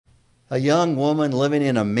A young woman living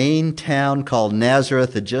in a mean town called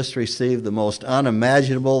Nazareth had just received the most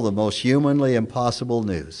unimaginable, the most humanly impossible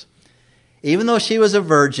news. Even though she was a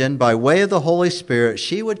virgin, by way of the Holy Spirit,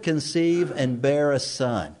 she would conceive and bear a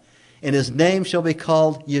son. And his name shall be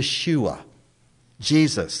called Yeshua,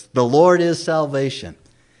 Jesus. The Lord is salvation.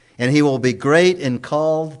 And he will be great and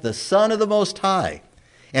called the Son of the Most High.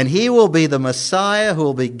 And he will be the Messiah who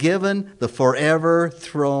will be given the forever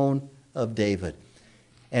throne of David.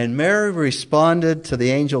 And Mary responded to the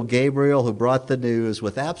angel Gabriel who brought the news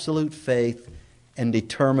with absolute faith and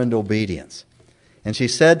determined obedience. And she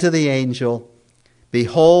said to the angel,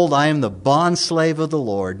 "Behold, I am the bondslave of the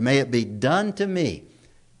Lord. May it be done to me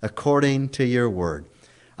according to your word."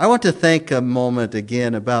 I want to think a moment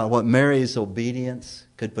again about what Mary's obedience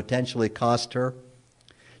could potentially cost her.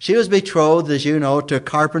 She was betrothed, as you know, to a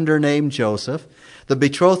carpenter named Joseph. The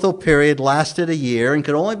betrothal period lasted a year and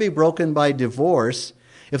could only be broken by divorce.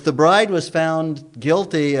 If the bride was found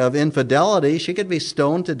guilty of infidelity, she could be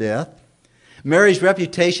stoned to death. Mary's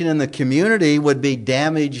reputation in the community would be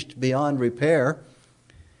damaged beyond repair.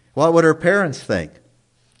 What would her parents think?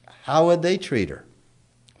 How would they treat her?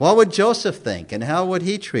 What would Joseph think, and how would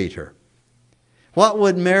he treat her? What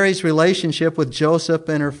would Mary's relationship with Joseph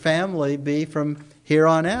and her family be from here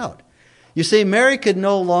on out? You see, Mary could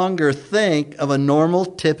no longer think of a normal,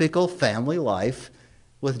 typical family life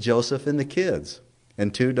with Joseph and the kids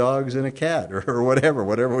and 2 dogs and a cat, or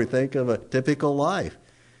whatever we think of a typical life.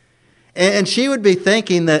 And she would be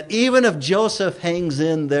thinking that even if Joseph hangs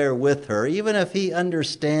in there with her, even if he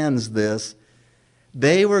understands this,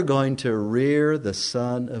 they were going to rear the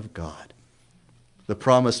Son of God, the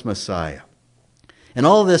promised Messiah. And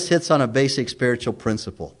all of this hits on a basic spiritual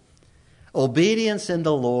principle. Obedience in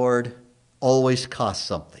the Lord always costs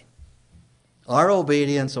something. Our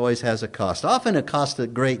obedience always has a cost. Often it costs a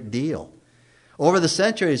great deal. Over the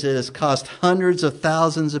centuries, it has cost hundreds of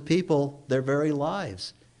thousands of people their very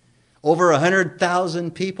lives. Over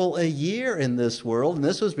 100,000 people a year in this world, and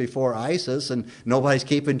this was before ISIS, and nobody's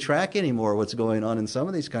keeping track anymore what's going on in some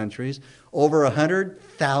of these countries. Over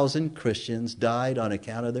 100,000 Christians died on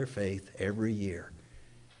account of their faith every year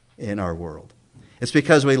in our world. It's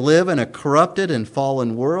because we live in a corrupted and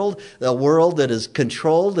fallen world, a world that is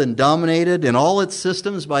controlled and dominated in all its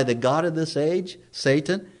systems by the god of this age,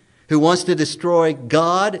 Satan, who wants to destroy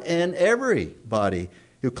God and everybody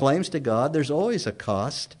who claims to God. There's always a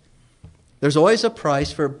cost. There's always a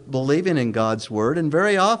price for believing in God's word, and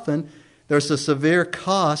very often there's a severe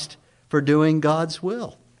cost for doing God's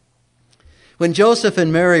will. When Joseph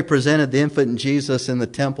and Mary presented the infant Jesus in the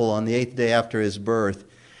temple on the 8th day after his birth,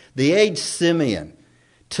 the aged Simeon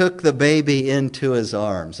took the baby into his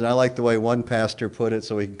arms. And I like the way one pastor put it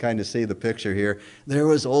so we can kind of see the picture here. There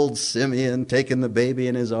was old Simeon taking the baby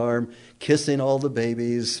in his arm, kissing all the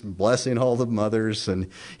babies, blessing all the mothers. And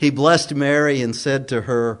he blessed Mary and said to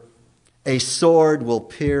her, "A sword will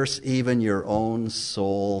pierce even your own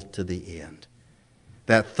soul to the end,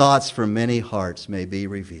 that thoughts from many hearts may be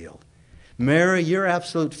revealed." Mary, your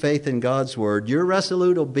absolute faith in God's word, your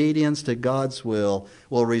resolute obedience to God's will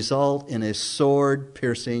result in a sword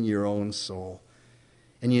piercing your own soul.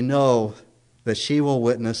 And you know that she will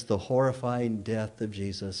witness the horrifying death of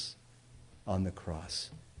Jesus on the cross.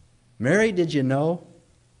 Mary, did you know?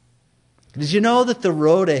 Did you know that the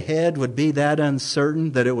road ahead would be that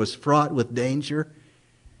uncertain, that it was fraught with danger?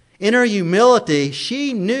 In her humility,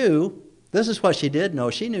 she knew, this is what she did know,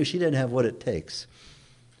 she knew she didn't have what it takes.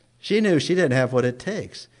 She knew she didn't have what it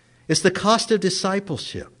takes. It's the cost of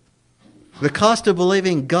discipleship, the cost of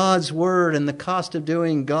believing God's word and the cost of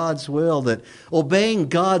doing God's will, that obeying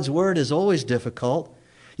God's word is always difficult.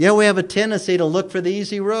 Yet we have a tendency to look for the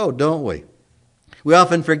easy road, don't we? We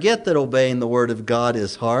often forget that obeying the word of God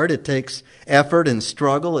is hard. It takes effort and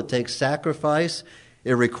struggle. It takes sacrifice.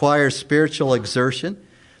 It requires spiritual exertion.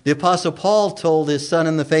 The Apostle Paul told his son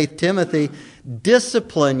in the faith, Timothy,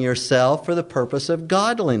 discipline yourself for the purpose of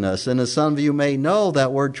godliness. And as some of you may know,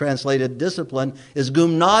 that word translated discipline is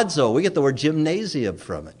gymnazo. We get the word gymnasium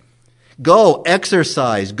from it. Go,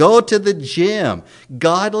 exercise, go to the gym.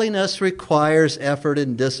 Godliness requires effort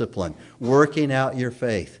and discipline, working out your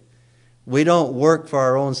faith. We don't work for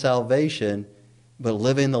our own salvation, but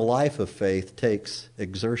living the life of faith takes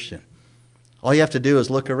exertion. All you have to do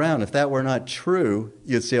is look around. If that were not true,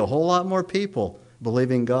 you'd see a whole lot more people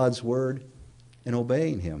believing God's word and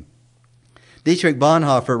obeying him. Dietrich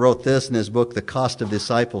Bonhoeffer wrote this in his book, The Cost of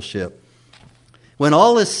Discipleship. When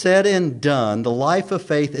all is said and done, the life of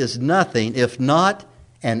faith is nothing if not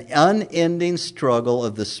an unending struggle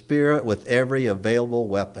of the Spirit with every available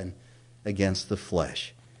weapon against the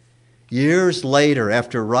flesh. Years later,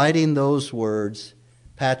 after writing those words,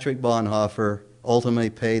 Patrick Bonhoeffer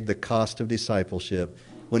ultimately paid the cost of discipleship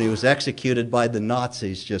when he was executed by the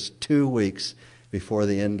Nazis just 2 weeks before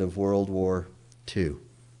the end of World War II.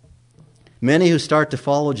 Many who start to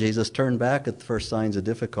follow Jesus turn back at the first signs of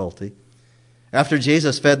difficulty. After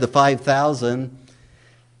Jesus fed the 5,000,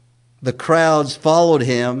 the crowds followed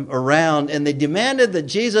him around and they demanded that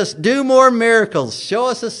Jesus do more miracles. Show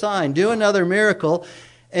us a sign. Do another miracle.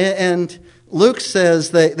 And Luke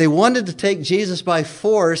says that they wanted to take Jesus by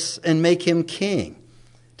force and make him king.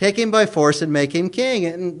 Take him by force and make him king.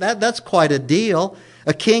 And that's quite a deal.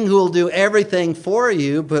 A king who will do everything for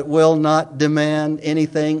you but will not demand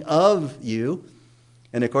anything of you.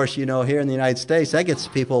 And of course, you know, here in the United States, that gets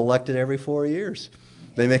people elected every 4 years.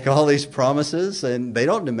 They make all these promises and they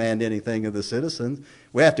don't demand anything of the citizens.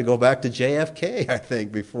 We have to go back to JFK, I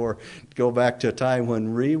think, before go back to a time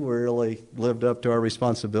when we really lived up to our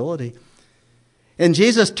responsibility. And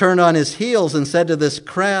Jesus turned on his heels and said to this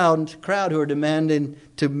crowd who are demanding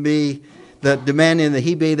that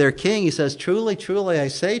he be their king, he says, "Truly, truly, I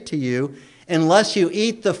say to you, unless you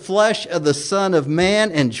eat the flesh of the Son of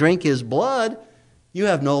Man and drink his blood, you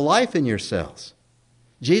have no life in yourselves."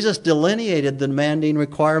 Jesus delineated the demanding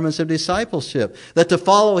requirements of discipleship, that to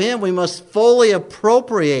follow him, we must fully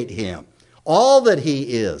appropriate him, all that he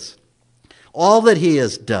is, all that he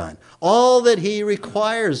has done, all that he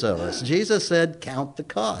requires of us. Jesus said, count the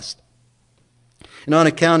cost. And on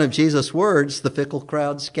account of Jesus' words, the fickle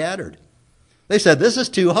crowd scattered. They said, this is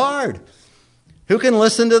too hard. Who can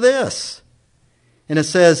listen to this? And it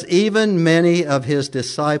says, even many of his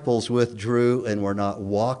disciples withdrew and were not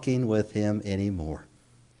walking with him anymore.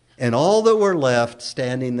 And all that were left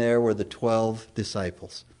standing there were the 12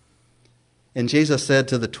 disciples. And Jesus said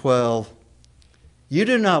to the 12, you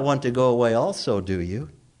do not want to go away also, do you?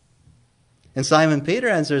 And Simon Peter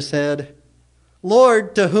answered, said,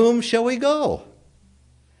 Lord, to whom shall we go?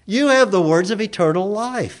 You have the words of eternal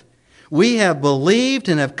life. We have believed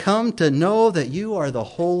and have come to know that you are the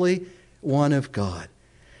Holy One of God.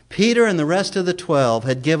 Peter and the rest of the 12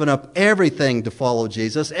 had given up everything to follow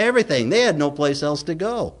Jesus, everything. They had no place else to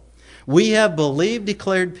go. We have believed,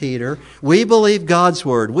 declared Peter. We believe God's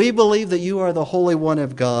word. We believe that you are the Holy One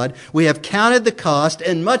of God. We have counted the cost,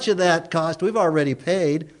 and much of that cost we've already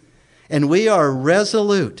paid. And we are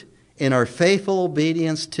resolute in our faithful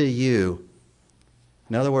obedience to you.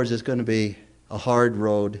 In other words, it's going to be a hard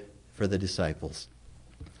road for the disciples.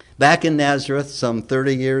 Back in Nazareth, some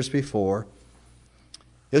 30 years before,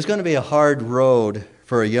 it was going to be a hard road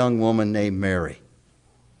for a young woman named Mary.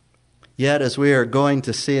 Yet, as we are going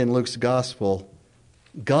to see in Luke's gospel,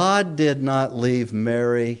 God did not leave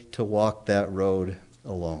Mary to walk that road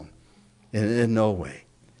alone. In no way.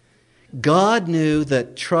 God knew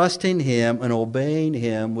that trusting him and obeying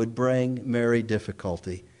him would bring Mary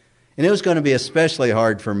difficulty. And it was going to be especially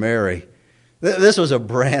hard for Mary. This was a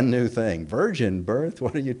brand new thing. Virgin birth?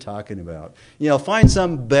 What are you talking about? Find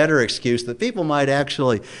some better excuse that people might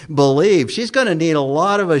actually believe. She's going to need a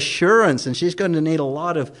lot of assurance and she's going to need a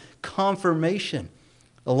lot of confirmation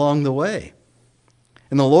along the way.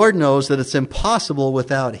 And the Lord knows that it's impossible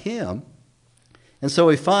without him. And so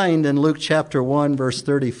we find in Luke chapter 1, verse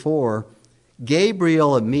 34,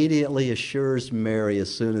 Gabriel immediately assures Mary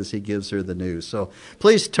as soon as he gives her the news. So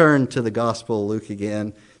please turn to the Gospel of Luke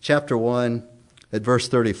again, chapter 1, at verse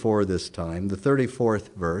 34 this time, the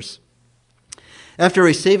 34th verse. After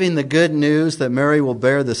receiving the good news that Mary will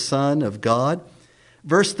bear the Son of God,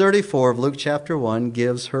 verse 34 of Luke chapter 1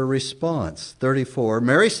 gives her response. 34,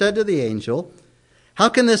 Mary said to the angel, how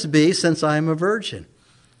can this be since I am a virgin?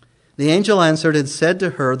 The angel answered and said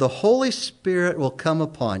to her, the Holy Spirit will come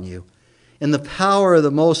upon you, and the power of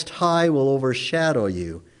the Most High will overshadow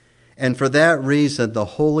you. And for that reason, the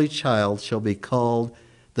Holy Child shall be called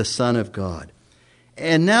the Son of God.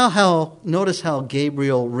 And now notice how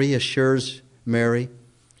Gabriel reassures Mary.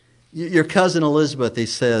 Your cousin Elizabeth, he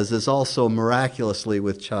says, is also miraculously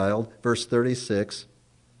with child. Verse 36.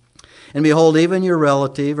 And behold, even your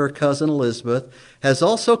relative, her cousin Elizabeth, has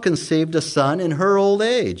also conceived a son in her old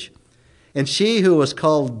age. And she who was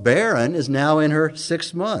called barren is now in her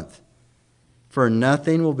 6th month. For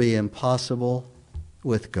nothing will be impossible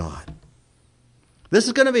with God. This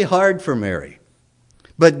is going to be hard for Mary.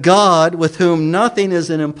 But God, with whom nothing is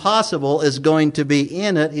impossible, is going to be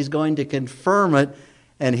in it. He's going to confirm it,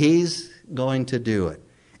 and he's going to do it.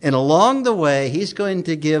 And along the way, he's going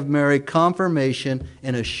to give Mary confirmation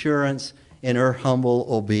and assurance in her humble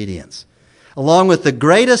obedience. Along with the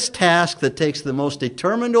greatest task that takes the most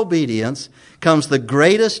determined obedience comes the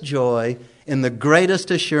greatest joy and the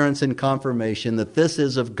greatest assurance and confirmation that this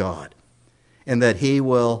is of God and that he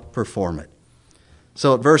will perform it.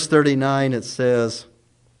 So at verse 39 it says,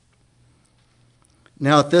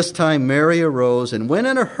 Now at this time Mary arose and went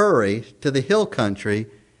in a hurry to the hill country,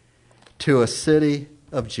 to a city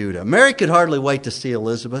of Judah. Mary could hardly wait to see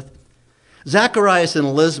Elizabeth. Zacharias and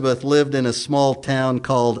Elizabeth lived in a small town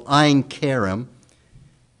called Ein Kerem.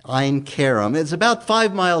 Ein Kerem. It's about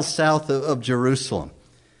 5 miles south of Jerusalem.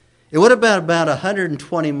 It would have been about a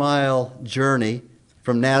 120-mile journey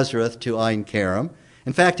from Nazareth to Ein Kerem.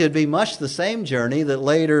 In fact, it would be much the same journey that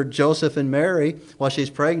later Joseph and Mary, while she's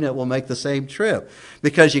pregnant, will make the same trip.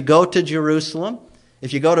 Because you go to Jerusalem.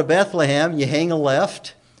 If you go to Bethlehem, you hang a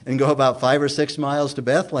left and go about 5 or 6 miles to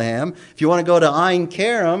Bethlehem. If you want to go to Ein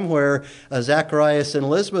Kerem, where Zacharias and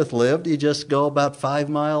Elizabeth lived, you just go about 5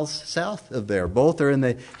 miles south of there. Both are in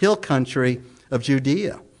the hill country of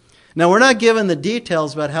Judea. Now, we're not given the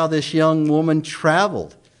details about how this young woman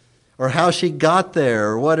traveled, or how she got there,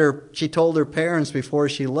 or what she told her parents before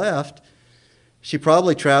she left. She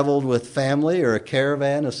probably traveled with family or a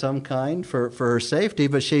caravan of some kind for her safety,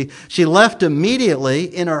 but she left immediately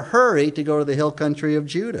in a hurry to go to the hill country of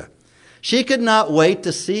Judah. She could not wait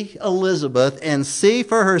to see Elizabeth and see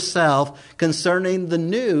for herself concerning the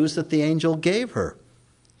news that the angel gave her.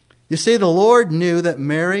 You see, the Lord knew that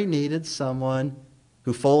Mary needed someone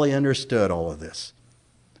who fully understood all of this,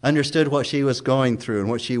 understood what she was going through and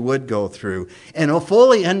what she would go through, and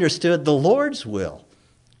fully understood the Lord's will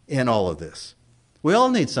in all of this. We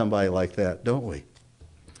all need somebody like that, don't we?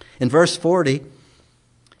 In verse 40,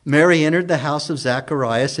 Mary entered the house of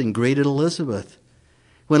Zacharias and greeted Elizabeth.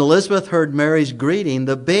 When Elizabeth heard Mary's greeting,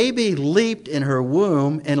 the baby leaped in her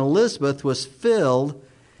womb, and Elizabeth was filled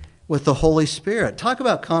with the Holy Spirit. Talk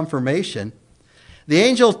about confirmation. The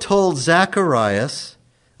angel told Zacharias,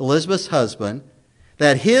 Elizabeth's husband,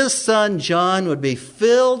 that his son John would be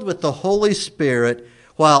filled with the Holy Spirit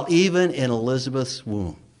while even in Elizabeth's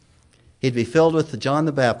womb. He'd be filled with John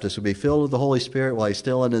the Baptist, would be filled with the Holy Spirit while he's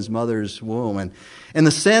still in his mother's womb. And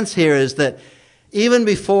the sense here is that even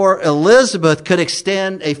before Elizabeth could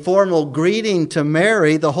extend a formal greeting to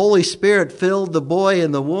Mary, the Holy Spirit filled the boy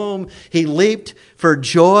in the womb. He leaped for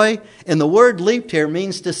joy. And the word leaped here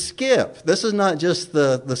means to skip. This is not just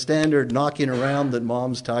the standard knocking around that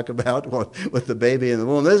moms talk about with the baby in the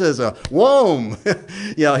womb. This is a womb.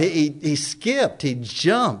 He skipped, he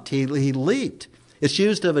jumped, he leaped. It's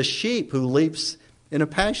used of a sheep who leaps in a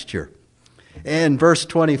pasture. And verse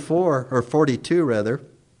 24, or 42 rather,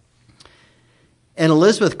 and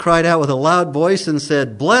Elizabeth cried out with a loud voice and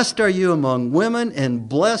said, "Blessed are you among women, and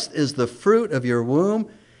blessed is the fruit of your womb.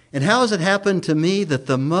 And how has it happened to me that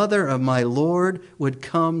the mother of my Lord would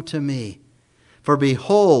come to me? For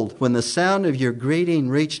behold, when the sound of your greeting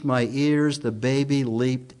reached my ears, the baby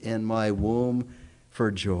leaped in my womb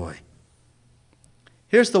for joy."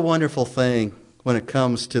 Here's the wonderful thing when it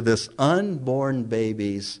comes to this unborn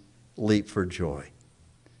baby's leap for joy.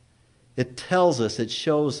 It tells us, it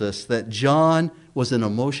shows us that John was an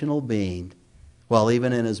emotional being while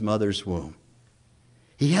even in his mother's womb.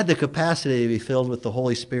 He had the capacity to be filled with the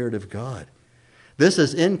Holy Spirit of God. This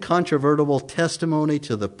is incontrovertible testimony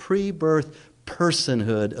to the pre-birth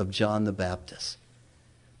personhood of John the Baptist.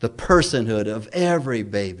 The personhood of every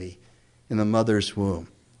baby in the mother's womb.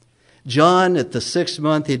 John, at the 6th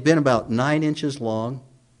month, he'd been about 9 inches long.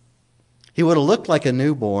 He would have looked like a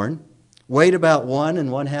newborn, weighed about 1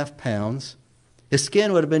 1/2 pounds. His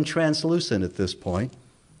skin would have been translucent at this point.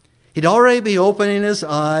 He'd already be opening his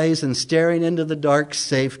eyes and staring into the dark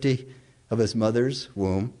safety of his mother's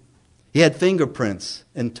womb. He had fingerprints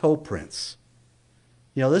and toe prints.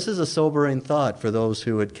 This is a sobering thought for those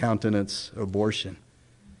who would countenance abortion.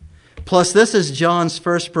 Plus, this is John's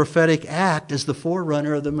first prophetic act as the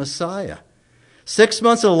forerunner of the Messiah. 6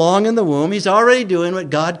 months along in the womb, he's already doing what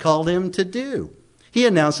God called him to do. He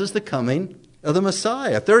announces the coming of the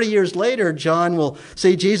Messiah. 30 years later, John will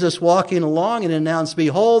see Jesus walking along and announce,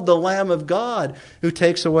 "Behold the Lamb of God who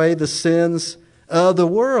takes away the sins of the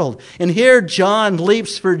world." And here John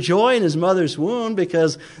leaps for joy in his mother's womb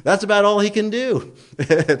because that's about all he can do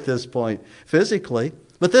at this point physically.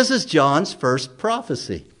 But this is John's first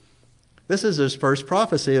prophecy. This is his first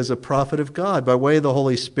prophecy as a prophet of God. By way of the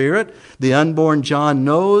Holy Spirit, the unborn John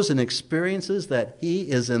knows and experiences that he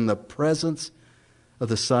is in the presence of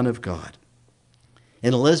the Son of God.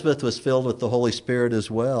 And Elizabeth was filled with the Holy Spirit as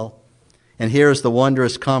well. And here's the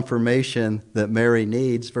wondrous confirmation that Mary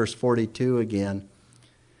needs. Verse 42 again.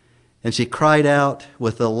 And she cried out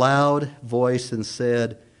with a loud voice and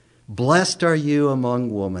said, "Blessed are you among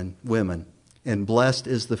women, and blessed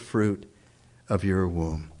is the fruit of your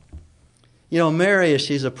womb." Mary, as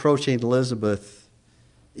she's approaching Elizabeth,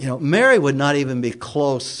 Mary would not even be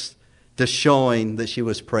close to showing that she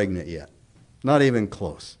was pregnant yet. Not even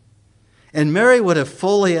close. And Mary would have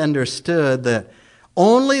fully understood that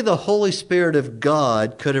Only the Holy Spirit of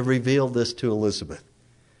God could have revealed this to Elizabeth.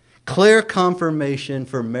 Clear confirmation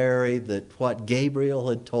for Mary that what Gabriel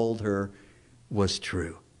had told her was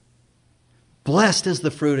true. Blessed is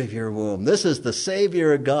the fruit of your womb. This is the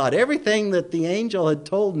Savior of God. Everything that the angel had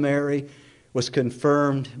told Mary was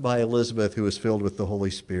confirmed by Elizabeth, who was filled with the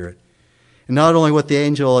Holy Spirit. And not only what the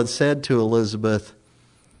angel had said to Elizabeth,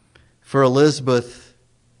 for Elizabeth,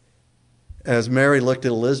 as Mary looked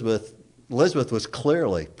at Elizabeth, Elizabeth was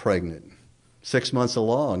clearly pregnant, 6 months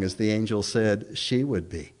along, as the angel said she would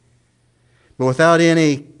be. But without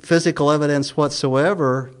any physical evidence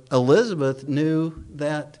whatsoever, Elizabeth knew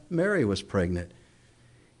that Mary was pregnant.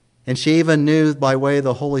 And she even knew by way of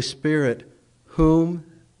the Holy Spirit whom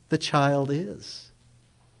the child is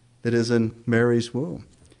that is in Mary's womb.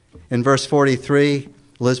 In verse 43,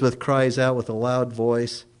 Elizabeth cries out with a loud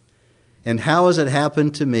voice, "And how has it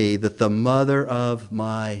happened to me that the mother of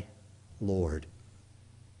my Lord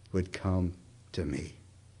would come to me?"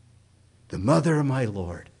 The mother of my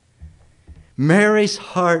Lord. Mary's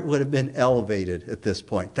heart would have been elevated at this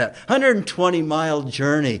point. That 120-mile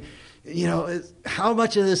journey, how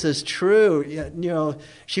much of this is true?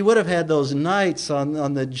 She would have had those nights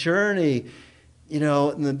on the journey,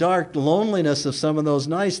 in the dark loneliness of some of those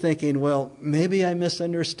nights, thinking, well, maybe I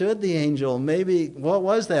misunderstood the angel. Maybe, what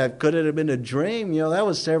was that? Could it have been a dream? That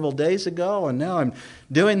was several days ago, and now I'm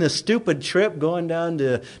doing this stupid trip going down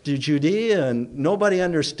to Judea, and nobody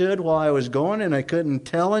understood why I was going, and I couldn't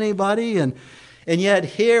tell anybody. And yet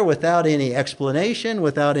here, without any explanation,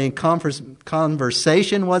 without any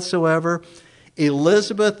conversation whatsoever,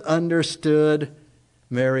 Elizabeth understood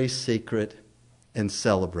Mary's secret and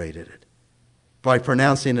celebrated it by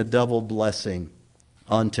pronouncing a double blessing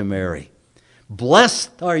unto Mary. Blessed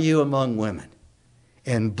are you among women,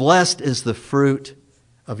 and blessed is the fruit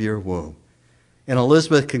of your womb. And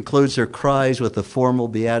Elizabeth concludes her cries with a formal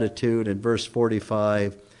beatitude in verse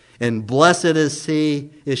 45. And blessed is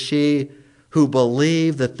she who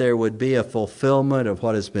believed that there would be a fulfillment of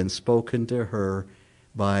what has been spoken to her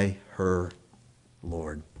by her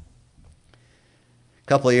Lord. A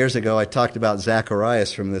couple of years ago, I talked about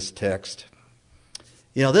Zacharias from this text.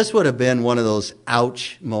 This would have been one of those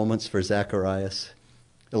ouch moments for Zacharias,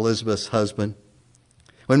 Elizabeth's husband.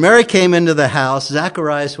 When Mary came into the house,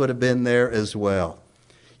 Zacharias would have been there as well.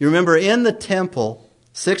 You remember in the temple,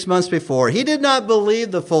 6 months before, he did not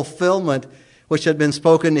believe the fulfillment which had been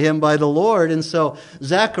spoken to him by the Lord. And so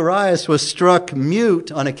Zacharias was struck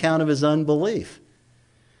mute on account of his unbelief.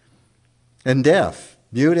 And deaf.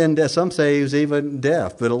 Mute and deaf. Some say he was even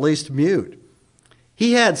deaf, but at least mute.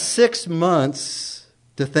 He had 6 months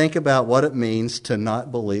to think about what it means to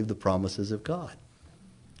not believe the promises of God.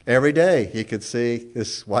 Every day he could see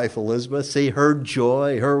his wife Elizabeth, see her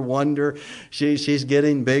joy, her wonder. She's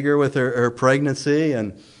getting bigger with her pregnancy,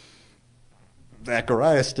 and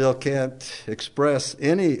Zacharias still can't express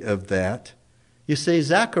any of that. You see,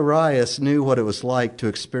 Zacharias knew what it was like to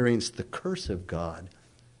experience the curse of God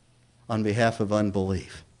on behalf of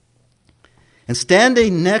unbelief. And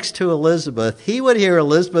standing next to Elizabeth, he would hear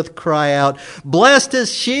Elizabeth cry out, "Blessed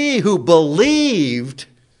is she who believed,"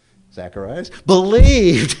 Zacharias,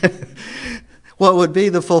 believed what would be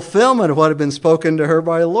the fulfillment of what had been spoken to her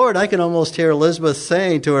by the Lord. I can almost hear Elizabeth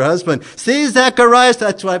saying to her husband, "See, Zacharias,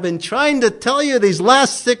 that's what I've been trying to tell you these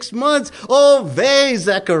last 6 months. Obey,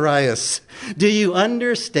 Zacharias. Do you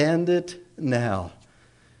understand it now?"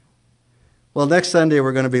 Well, next Sunday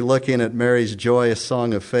we're going to be looking at Mary's joyous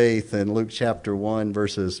song of faith in Luke chapter 1,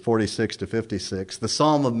 verses 46 to 56, the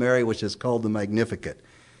Psalm of Mary, which is called the Magnificat.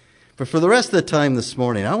 But for the rest of the time this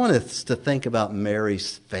morning, I want us to think about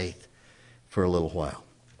Mary's faith for a little while,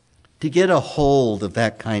 to get a hold of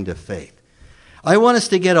that kind of faith. I want us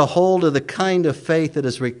to get a hold of the kind of faith that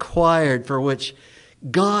is required, for which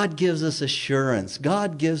God gives us assurance,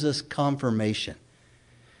 God gives us confirmation.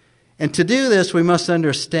 And to do this, we must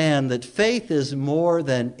understand that faith is more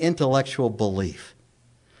than intellectual belief.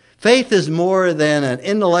 Faith is more than an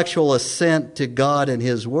intellectual assent to God and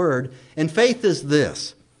His Word. And faith is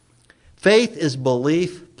this. Faith is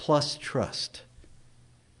belief plus trust.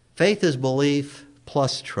 Faith is belief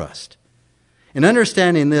plus trust. In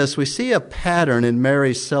understanding this, we see a pattern in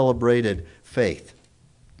Mary's celebrated faith.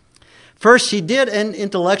 First, she did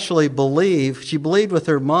intellectually believe. She believed with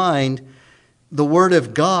her mind the Word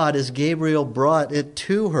of God as Gabriel brought it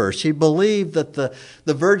to her. She believed that the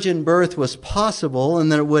virgin birth was possible and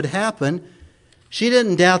that it would happen. She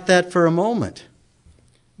didn't doubt that for a moment.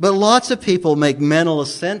 But lots of people make mental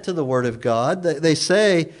assent to the Word of God. They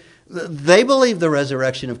say They believe the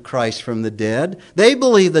resurrection of Christ from the dead. They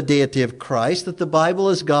believe the deity of Christ, that the Bible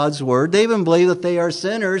is God's word. They even believe that they are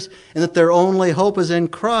sinners and that their only hope is in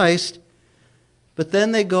Christ. But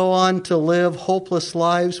then they go on to live hopeless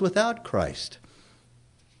lives without Christ.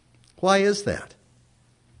 Why is that?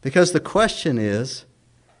 Because the question is,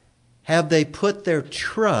 have they put their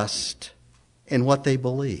trust in what they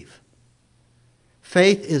believe?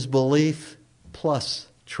 Faith is belief plus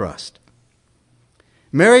trust.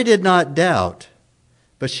 Mary did not doubt,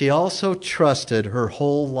 but she also trusted her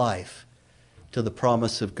whole life to the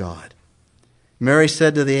promise of God. Mary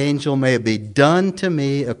said to the angel, "May it be done to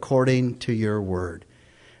me according to your word."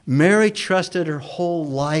 Mary trusted her whole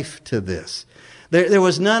life to this. There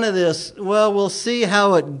was none of this, well, we'll see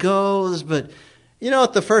how it goes, but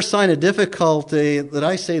at the first sign of difficulty that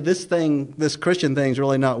I say this Christian thing's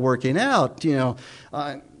really not working out,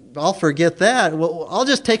 I'll forget that. Well, I'll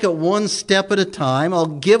just take it one step at a time. I'll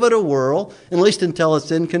give it a whirl, at least until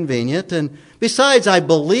it's inconvenient. And besides, I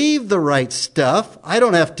believe the right stuff. I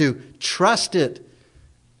don't have to trust it,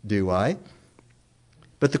 do I?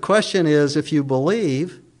 But the question is, if you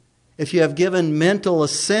believe, if you have given mental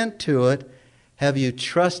assent to it, have you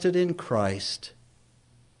trusted in Christ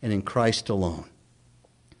and in Christ alone?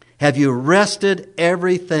 Have you rested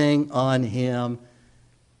everything on Him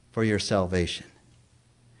for your salvation?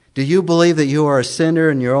 Do you believe that you are a sinner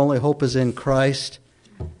and your only hope is in Christ?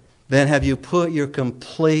 Then have you put your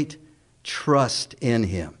complete trust in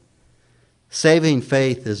Him? Saving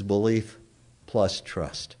faith is belief plus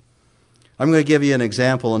trust. I'm going to give you an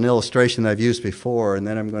example, an illustration that I've used before, and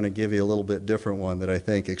then I'm going to give you a little bit different one that I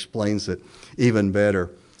think explains it even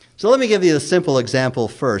better. So let me give you a simple example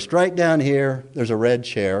first. Right down here, there's a red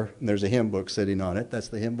chair, and there's a hymn book sitting on it. That's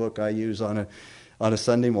the hymn book I use on a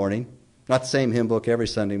Sunday morning. Not the same hymn book every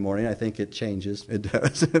Sunday morning. I think it changes. It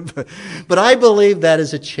does. But I believe that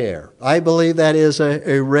is a chair. I believe that is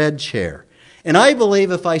a red chair. And I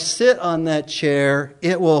believe if I sit on that chair,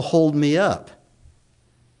 it will hold me up.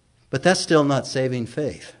 But that's still not saving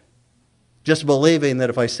faith. Just believing that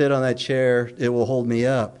if I sit on that chair, it will hold me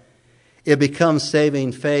up. It becomes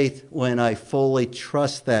saving faith when I fully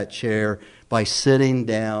trust that chair by sitting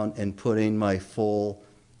down and putting my full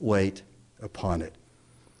weight upon it.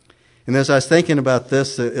 And as I was thinking about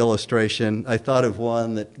this illustration, I thought of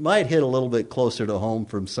one that might hit a little bit closer to home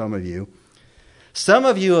from some of you. Some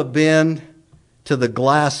of you have been to the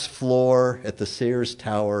glass floor at the Sears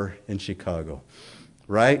Tower in Chicago,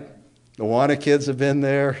 right? The Awana kids have been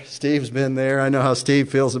there. Steve's been there. I know how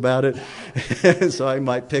Steve feels about it, so I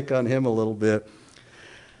might pick on him a little bit.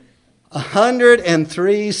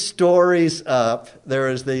 103 stories up, there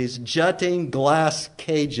is these jutting glass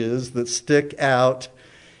cages that stick out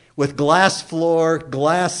with glass floor,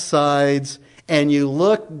 glass sides, and you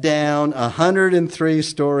look down 103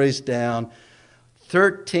 stories down,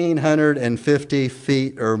 1,350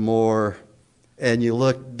 feet or more, and you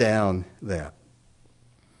look down that.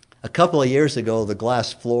 A couple of years ago, the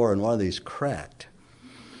glass floor in one of these cracked.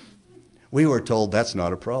 We were told that's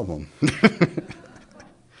not a problem.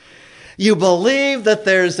 You believe that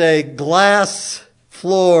there's a glass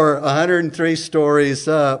floor 103 stories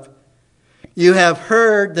up. You have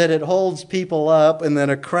heard that it holds people up and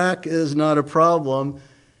that a crack is not a problem,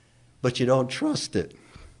 but you don't trust it.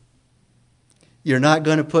 You're not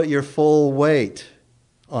going to put your full weight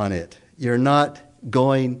on it. You're not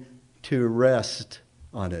going to rest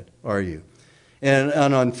on it, are you? And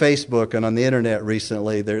on Facebook and on the internet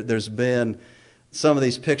recently, there's been some of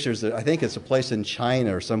these pictures that I think it's a place in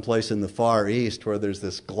China or someplace in the Far East where there's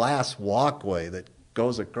this glass walkway that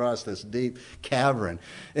goes across this deep cavern.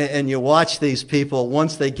 And you watch these people,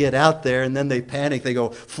 once they get out there and then they panic, they go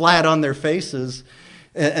flat on their faces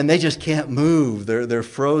and they just can't move. They're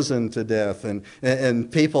frozen to death.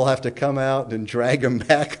 And people have to come out and drag them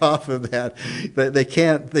back off of that. They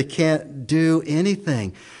can't do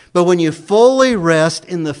anything. But when you fully rest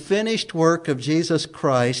in the finished work of Jesus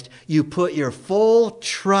Christ, you put your full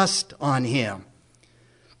trust on Him.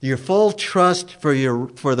 Your full trust for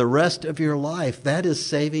the rest of your life. That is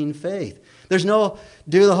saving faith. There's no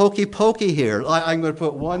do the hokey pokey here. I'm going to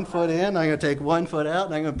put one foot in, I'm going to take one foot out,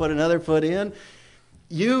 and I'm going to put another foot in.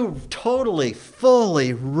 You totally,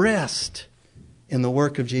 fully rest in the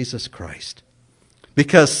work of Jesus Christ.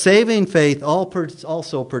 Because saving faith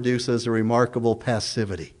also produces a remarkable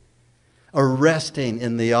passivity, a resting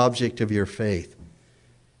in the object of your faith.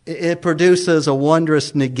 It produces a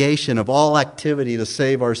wondrous negation of all activity to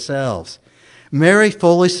save ourselves. Mary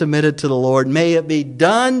fully submitted to the Lord. May it be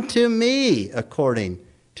done to me according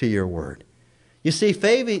to your word. You see,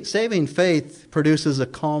 saving faith produces a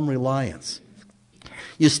calm reliance.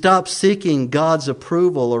 You stop seeking God's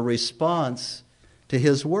approval or response to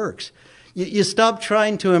His works. You stop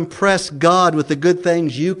trying to impress God with the good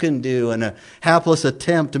things you can do in a hapless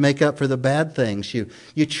attempt to make up for the bad things. You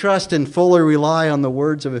trust and fully rely on the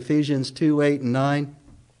words of Ephesians 2:8 and 9.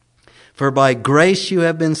 For by grace you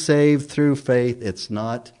have been saved through faith. It's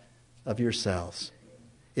not of yourselves.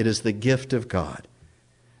 It is the gift of God,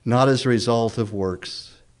 not as a result of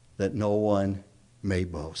works, that no one may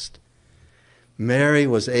boast. Mary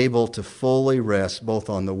was able to fully rest both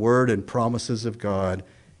on the word and promises of God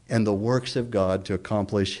and the works of God to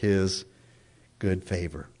accomplish His good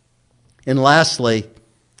favor. And lastly,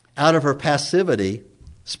 out of her passivity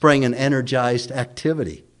sprang an energized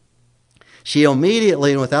activity. She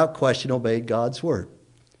immediately and without question obeyed God's word.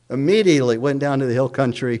 Immediately went down to the hill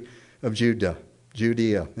country of Judea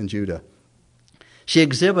and Judah. She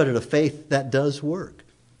exhibited a faith that does work.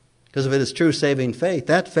 Because if it is true saving faith,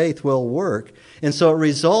 that faith will work. And so it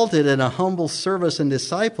resulted in a humble service and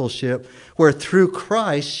discipleship where through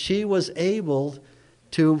Christ she was able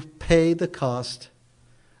to pay the cost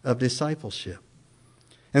of discipleship.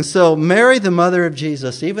 And so Mary, the mother of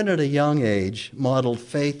Jesus, even at a young age, modeled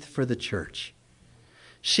faith for the church.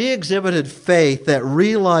 She exhibited faith that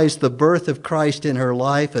realized the birth of Christ in her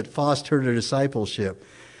life that fostered her discipleship.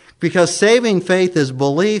 Because saving faith is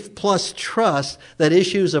belief plus trust that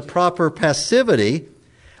issues a proper passivity,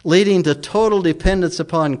 leading to total dependence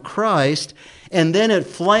upon Christ, and then it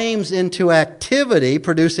flames into activity,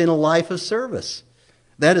 producing a life of service.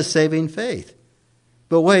 That is saving faith.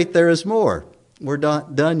 But wait, there is more. We're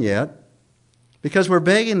not done yet, because we're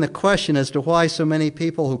begging the question as to why so many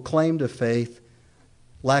people who claim to faith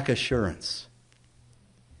lack assurance.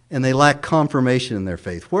 And they lack confirmation in their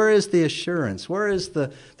faith. Where is the assurance? Where is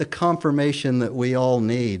the confirmation that we all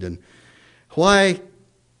need? And why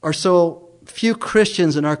are so few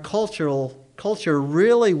Christians in our culture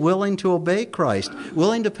really willing to obey Christ,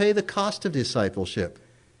 willing to pay the cost of discipleship?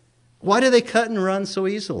 Why do they cut and run so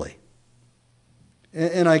easily?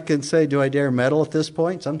 And I can say, do I dare meddle at this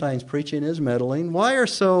point? Sometimes preaching is meddling. Why are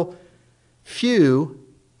so few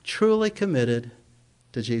truly committed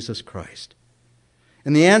to Jesus Christ?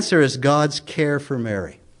 And the answer is God's care for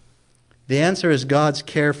Mary. The answer is God's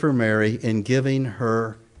care for Mary in giving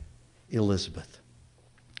her Elizabeth.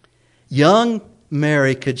 Young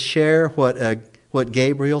Mary could share what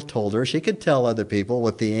Gabriel told her. She could tell other people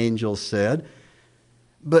what the angel said.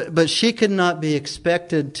 But she could not be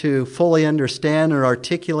expected to fully understand or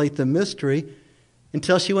articulate the mystery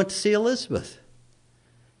until she went to see Elizabeth.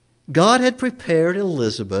 God had prepared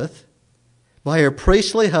Elizabeth by her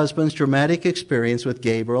priestly husband's dramatic experience with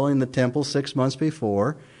Gabriel in the temple 6 months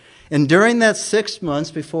before. And during that 6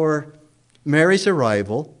 months before Mary's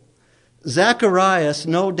arrival, Zacharias,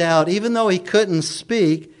 no doubt, even though he couldn't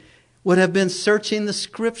speak, would have been searching the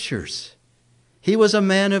Scriptures. He was a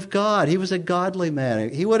man of God. He was a godly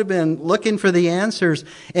man. He would have been looking for the answers,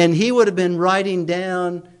 and he would have been writing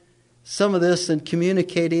down some of this and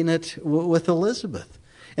communicating it with Elizabeth.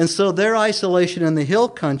 And so their isolation in the hill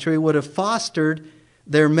country would have fostered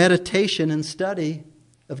their meditation and study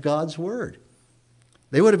of God's Word.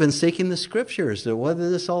 They would have been seeking the Scriptures. So what is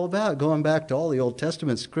this all about? Going back to all the Old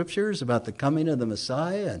Testament Scriptures about the coming of the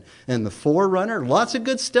Messiah and the forerunner. Lots of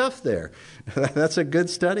good stuff there. That's a good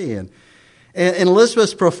study. And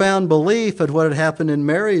Elizabeth's profound belief at what had happened in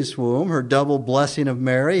Mary's womb, her double blessing of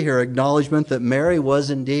Mary, her acknowledgement that Mary was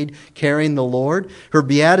indeed carrying the Lord, her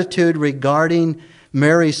beatitude regarding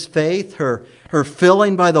Mary's faith, her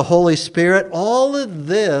filling by the Holy Spirit, all of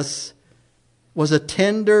this was a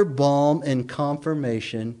tender balm and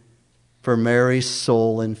confirmation for Mary's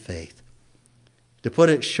soul and faith. To put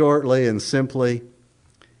it shortly and simply,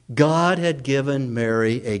 God had given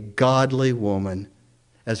Mary a godly woman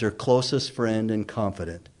as her closest friend and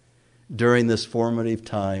confidant during this formative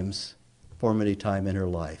time in her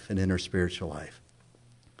life and in her spiritual life.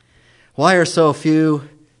 Why are so few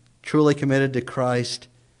truly committed to Christ?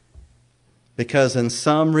 Because in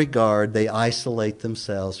some regard they isolate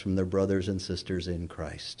themselves from their brothers and sisters in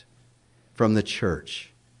Christ, from the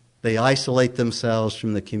church. They isolate themselves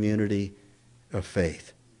from the community of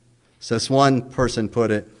faith. So as one person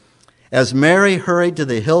put it, as Mary hurried to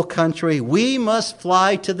the hill country, we must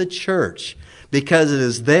fly to the church because it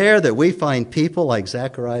is there that we find people like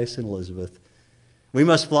Zacharias and Elizabeth. We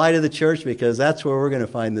must fly to the church because that's where we're going to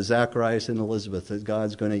find the Zacharias and Elizabeth that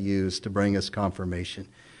God's going to use to bring us confirmation.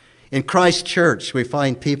 In Christ's church, we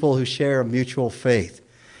find people who share a mutual faith.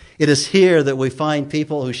 It is here that we find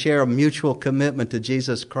people who share a mutual commitment to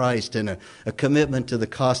Jesus Christ and a commitment to the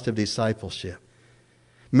cost of discipleship.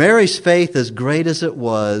 Mary's faith, as great as it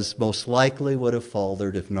was, most likely would have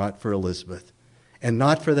faltered if not for Elizabeth. and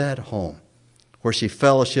not for that home where she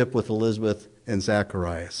fellowshiped with Elizabeth and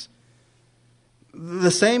Zacharias.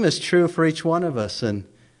 The same is true for each one of us, and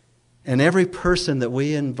every person that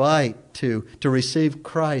we invite to receive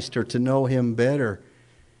Christ or to know Him better.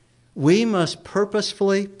 We must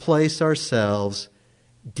purposefully place ourselves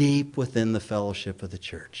deep within the fellowship of the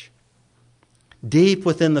church. Deep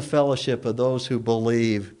within the fellowship of those who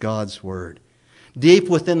believe God's Word. Deep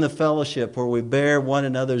within the fellowship where we bear one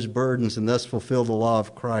another's burdens and thus fulfill the law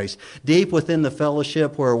of Christ. Deep within the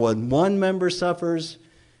fellowship where when one member suffers,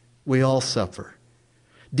 we all suffer.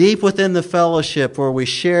 Deep within the fellowship where we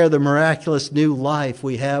share the miraculous new life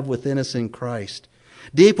we have within us in Christ.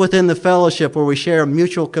 Deep within the fellowship where we share a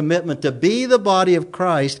mutual commitment to be the body of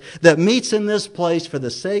Christ that meets in this place for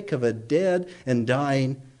the sake of a dead and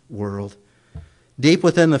dying world. Deep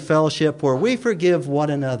within the fellowship where we forgive one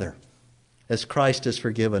another as Christ has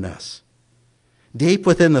forgiven us. Deep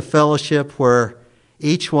within the fellowship where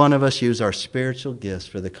each one of us use our spiritual gifts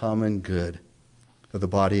for the common good of the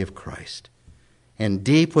body of Christ. And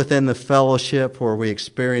deep within the fellowship where we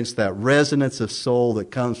experience that resonance of soul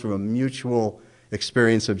that comes from a mutual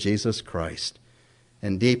experience of Jesus Christ.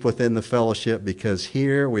 And deep within the fellowship because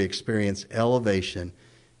here we experience elevation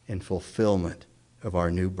and fulfillment of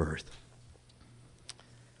our new birth.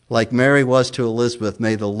 Like Mary was to Elizabeth,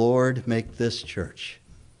 may the Lord make this church,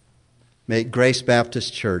 make Grace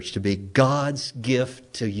Baptist Church to be God's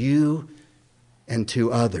gift to you and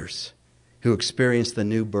to others who experience the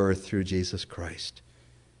new birth through Jesus Christ.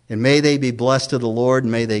 And may they be blessed of the Lord,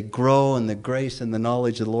 and may they grow in the grace and the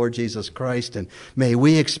knowledge of the Lord Jesus Christ, and may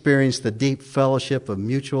we experience the deep fellowship of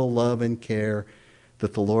mutual love and care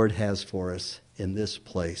that the Lord has for us in this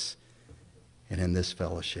place and in this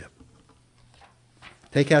fellowship.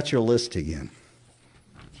 Take out your list again.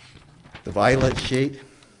 The violet sheet.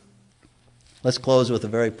 Let's close with a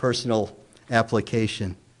very personal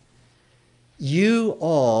application. You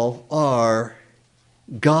all are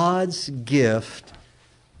God's gift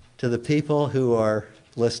to the people who are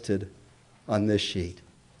listed on this sheet.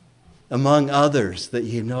 Among others that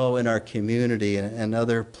you know in our community and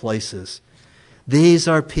other places. These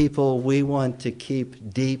are people we want to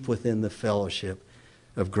keep deep within the fellowship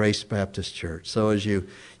of Grace Baptist Church. So as you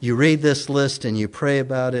read this list and you pray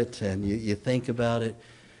about it and you think about it,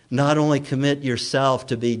 not only commit yourself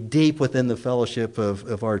to be deep within the fellowship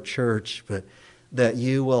of our church, but that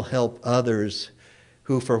you will help others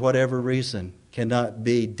who, for whatever reason, cannot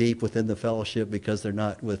be deep within the fellowship because they're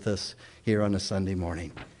not with us here on a Sunday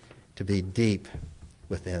morning, to be deep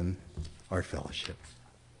within our fellowship.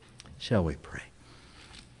 Shall we pray?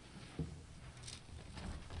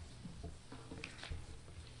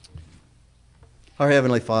 Our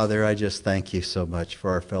Heavenly Father, I just thank you so much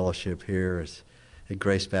for our fellowship here at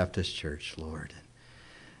Grace Baptist Church, Lord.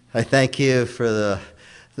 I thank you for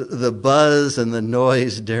the buzz and the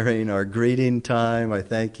noise during our greeting time. I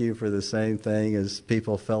thank you for the same thing as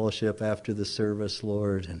people fellowship after the service,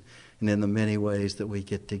 Lord, and in the many ways that we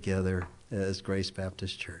get together as Grace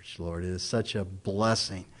Baptist Church, Lord. It is such a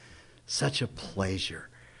blessing, such a pleasure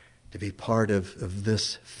to be part of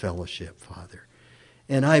this fellowship, Father.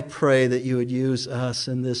 And I pray that you would use us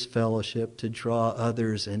in this fellowship to draw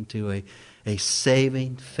others into a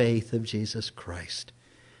saving faith of Jesus Christ,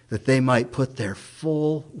 that they might put their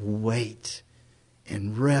full weight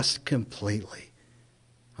and rest completely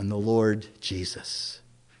on the Lord Jesus.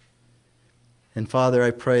 And Father,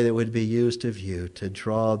 I pray that it would be used of you to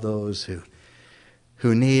draw those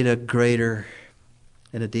who need a greater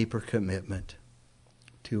and a deeper commitment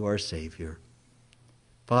to our Savior.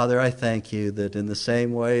 Father, I thank you that in the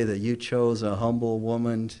same way that you chose a humble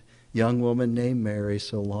woman, young woman named Mary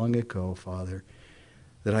so long ago, Father,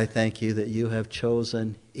 that I thank you that you have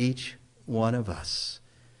chosen each one of us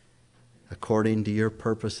according to your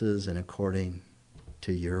purposes and according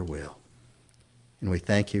to your will. And we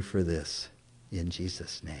thank you for this in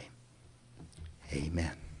Jesus' name.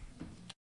 Amen.